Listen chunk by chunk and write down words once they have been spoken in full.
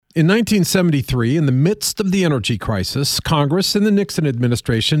In 1973, in the midst of the energy crisis, Congress and the Nixon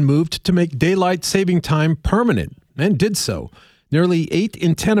administration moved to make daylight saving time permanent, and did so. Nearly 8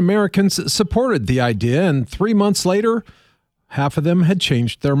 in 10 Americans supported the idea, and 3 months later, half of them had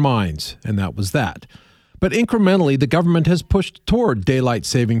changed their minds, and that was that. But incrementally, the government has pushed toward daylight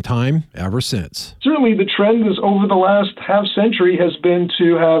saving time ever since. Certainly, the trend is over the last half century has been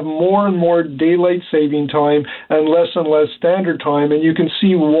to have more and more daylight saving time and less standard time. And you can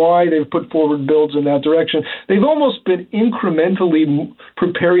see why they've put forward bills in that direction. They've almost been incrementally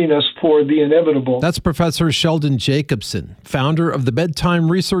preparing us for the inevitable. That's Professor Sheldon Jacobsen, founder of the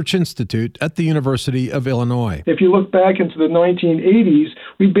Bedtime Research Institute at the University of Illinois. If you look back into the 1980s,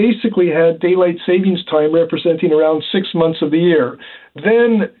 we basically had daylight savings time representing around 6 months of the year.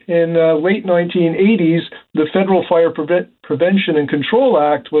 Then, in late 1980s, the Federal Fire Prevention and Control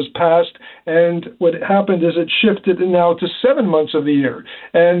Act was passed, and what happened is it shifted now to 7 months of the year.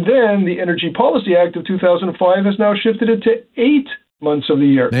 And then the Energy Policy Act of 2005 has now shifted it to 8 months of the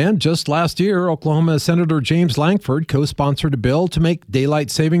year. And just last year, Oklahoma Senator James Lankford co-sponsored a bill to make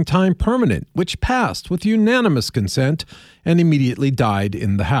daylight saving time permanent, which passed with unanimous consent and immediately died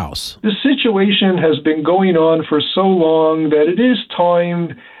in the House. The situation has been going on for so long that it is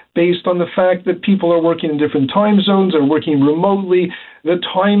time, based on the fact that people are working in different time zones, are working remotely, the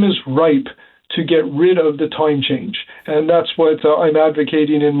time is ripe to get rid of the time change. And that's what I'm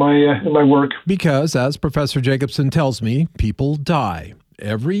advocating in my work. Because, as Professor Jacobsen tells me, people die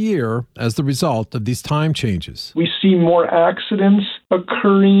every year as the result of these time changes. We see more accidents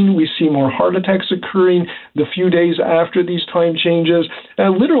occurring. We see more heart attacks occurring the few days after these time changes.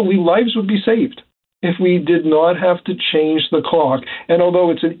 Literally, lives would be saved if we did not have to change the clock. And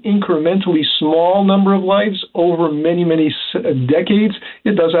although it's an incrementally small number of lives over many, many decades,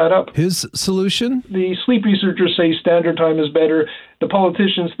 it does add up. His solution? The sleep researchers say standard time is better. The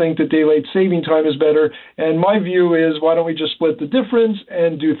politicians think that daylight saving time is better. And my view is, why don't we just split the difference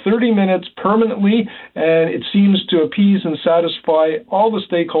and do 30 minutes permanently? And it seems to appease and satisfy all the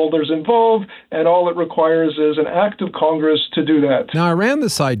stakeholders involved. And all it requires is an act of Congress to do that. Now, I ran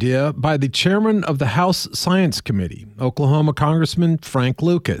this idea by the chairman of the House Science Committee, Oklahoma Congressman Frank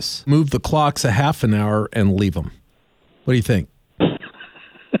Lucas. Move the clocks a half an hour and leave them. What do you think?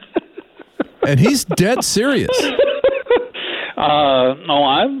 And he's dead serious.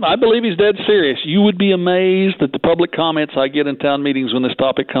 I believe he's dead serious. You would be amazed at the public comments I get in town meetings when this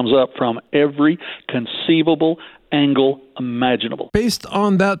topic comes up from every conceivable angle imaginable. Based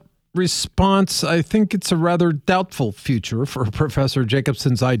on that response, I think it's a rather doubtful future for Professor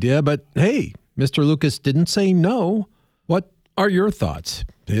Jacobsen's idea. But hey, Mr. Lucas didn't say no. What are your thoughts?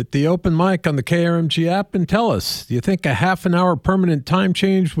 Hit the open mic on the KRMG app and tell us, do you think a half an hour permanent time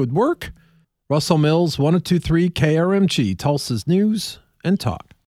change would work? Russell Mills, 1023 KRMG, Tulsa's News and Talk.